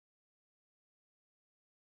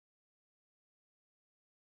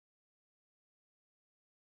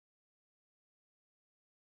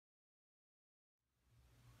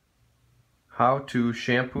how to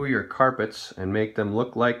shampoo your carpets and make them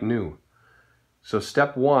look like new. So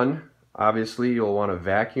step one, obviously you'll want to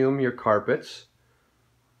vacuum your carpets.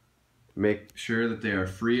 Make sure that they are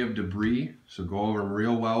free of debris, so go over them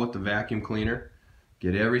real well with the vacuum cleaner.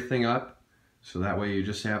 Get everything up, so that way you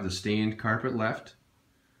just have the stained carpet left.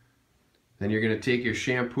 Then you're going to take your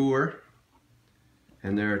shampooer,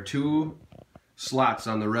 and there are two slots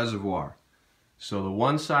on the reservoir. So the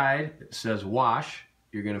one side says wash.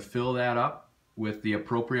 You're going to fill that up with the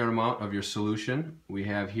appropriate amount of your solution. We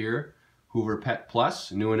have here Hoover Pet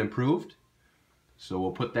Plus, new and improved. So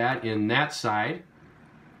we'll put that in that side.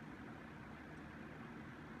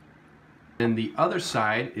 And the other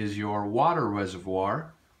side is your water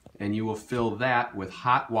reservoir, and you will fill that with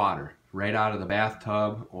hot water right out of the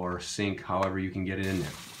bathtub or sink, however you can get it in there.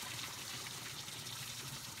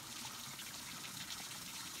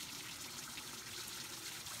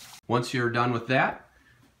 Once you're done with that,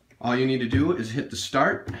 all you need to do is hit the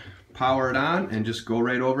start, power it on, and just go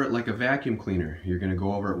right over it like a vacuum cleaner. You're going to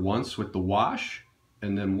go over it once with the wash,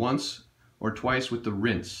 and then once or twice with the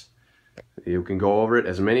rinse. You can go over it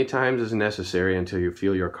as many times as necessary until you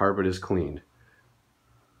feel your carpet is cleaned.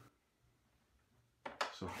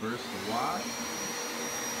 So first the wash.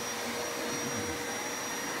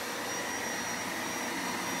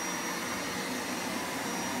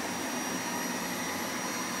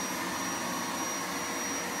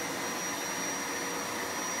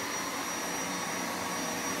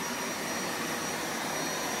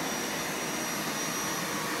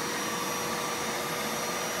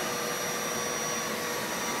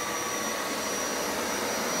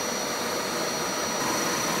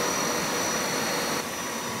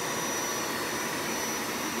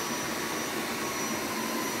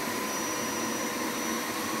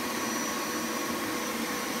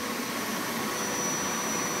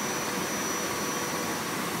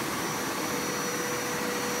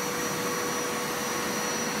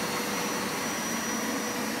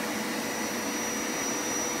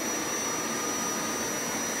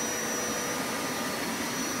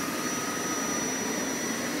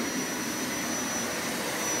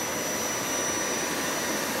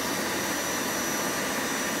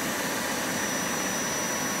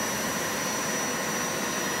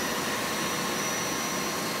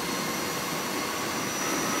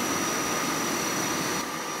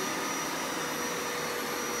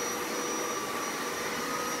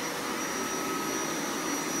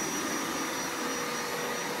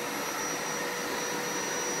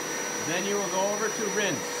 Then you will go over to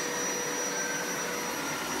rinse.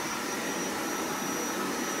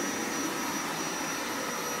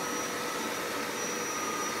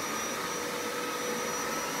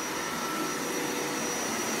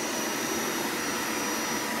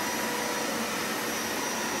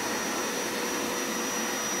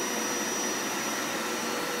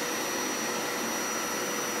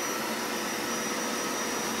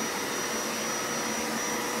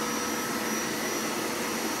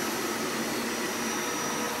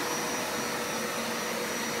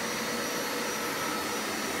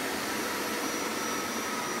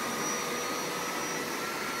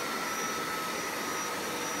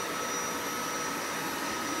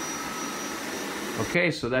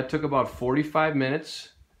 Okay, so that took about 45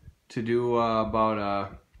 minutes to do about a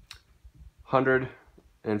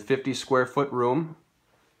 150 square foot room.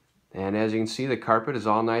 And as you can see, the carpet is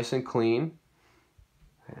all nice and clean.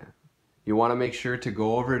 You want to make sure to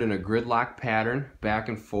go over it in a gridlock pattern, back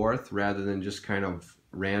and forth, rather than just kind of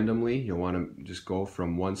randomly. You'll want to just go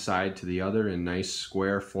from one side to the other in nice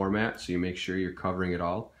square format, so you make sure you're covering it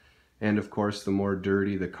all. And of course, the more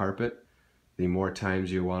dirty the carpet, the more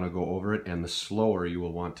times you want to go over it, and the slower you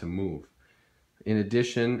will want to move. In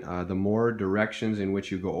addition, the more directions in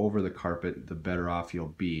which you go over the carpet, the better off you'll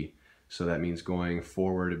be. So that means going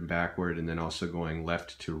forward and backward, and then also going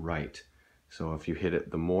left to right. So if you hit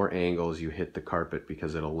it, the more angles you hit the carpet,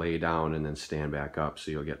 because it'll lay down and then stand back up,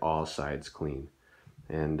 so you'll get all sides clean.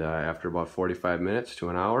 And after about 45 minutes to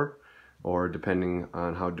an hour, or depending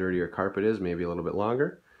on how dirty your carpet is, maybe a little bit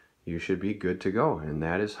longer, you should be good to go. And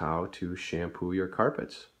that is how to shampoo your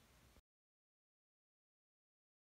carpets.